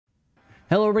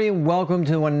Hello everybody and welcome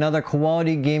to another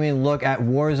Koality gaming look at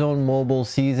Warzone Mobile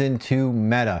Season 2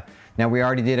 meta. Now we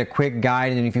already did a quick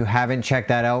guide, and if you haven't checked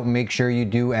that out, make sure you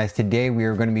do, as today we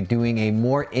are going to be doing a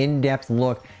more in-depth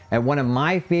look at one of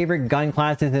my favorite gun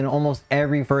classes in almost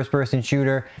every first-person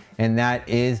shooter, and that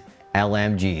is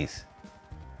LMGs.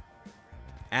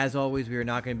 As always, we are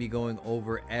not going to be going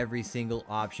over every single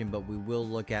option, but we will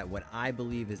look at what I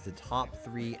believe is the top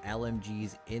 3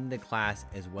 LMGs in the class,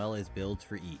 as well as builds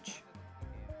for each.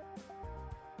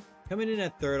 Coming in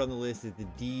at third on the list is the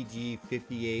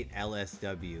DG58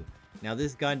 LSW. Now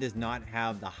this gun does not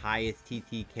have the highest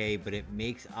TTK, but it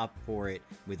makes up for it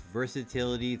with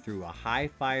versatility through a high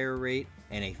fire rate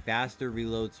and a faster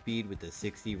reload speed with the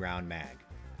 60 round mag.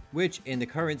 Which in the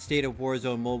current state of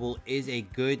Warzone Mobile is a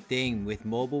good thing, with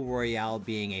Mobile Royale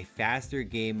being a faster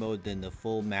game mode than the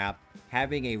full map.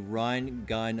 Having a run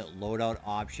gun loadout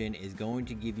option is going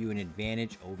to give you an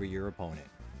advantage over your opponent.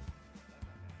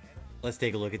 Let's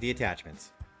take a look at the attachments.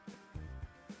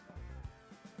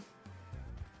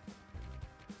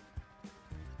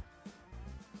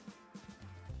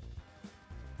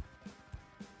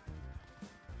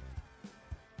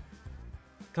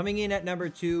 Coming in at number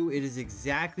 2, it is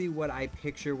exactly what I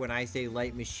picture when I say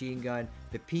light machine gun.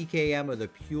 The PKM, or the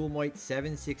Pulemyot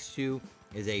 7.62,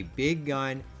 is a big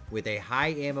gun with a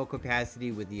high ammo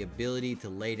capacity, with the ability to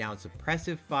lay down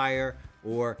suppressive fire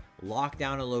or lock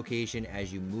down a location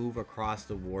as you move across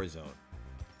the war zone.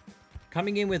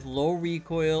 Coming in with low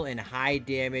recoil and high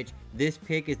damage, this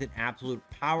pick is an absolute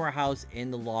powerhouse in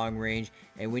the long range,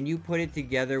 and when you put it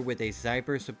together with a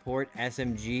sniper support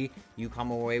SMG, you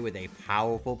come away with a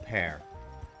powerful pair.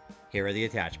 Here are the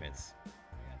attachments.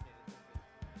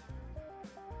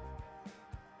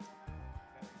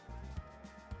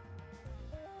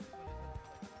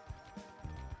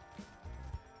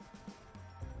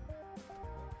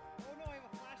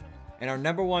 And our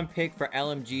number 1 pick for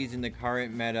LMGs in the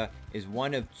current meta is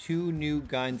one of 2 new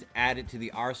guns added to the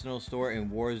Arsenal store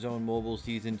in Warzone Mobile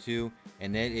Season 2,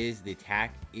 and that is the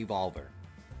TAC Evolvere.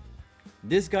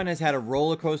 This gun has had a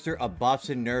roller coaster of buffs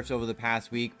and nerfs over the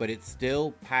past week, but it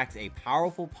still packs a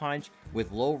powerful punch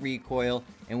with low recoil,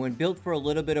 and when built for a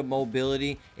little bit of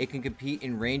mobility, it can compete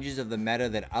in ranges of the meta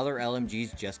that other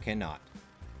LMGs just cannot.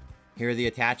 Here are the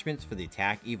attachments for the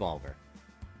TAC Evolvere.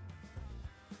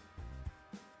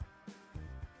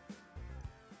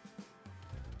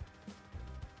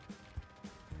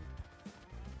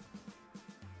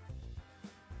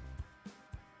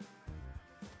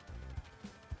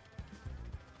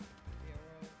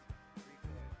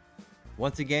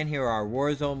 Once again, here are our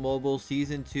Warzone Mobile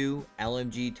Season 2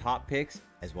 LMG top picks,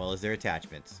 as well as their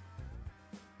attachments.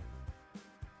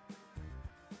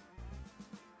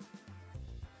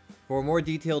 For a more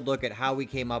detailed look at how we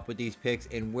came up with these picks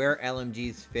and where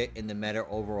LMGs fit in the meta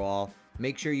overall,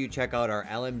 make sure you check out our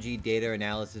LMG data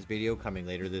analysis video coming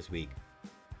later this week.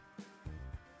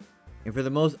 And for the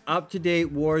most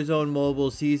up-to-date Warzone Mobile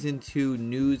Season 2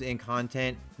 news and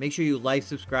content, make sure you like,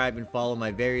 subscribe, and follow my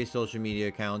various social media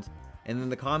accounts. And in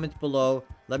the comments below,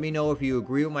 let me know if you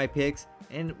agree with my picks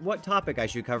and what topic I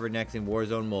should cover next in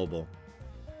Warzone Mobile.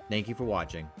 Thank you for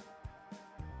watching.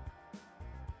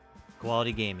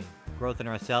 Koality Gaming. Growth in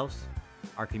ourselves,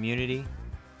 our community,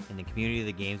 and the community of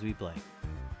the games we play.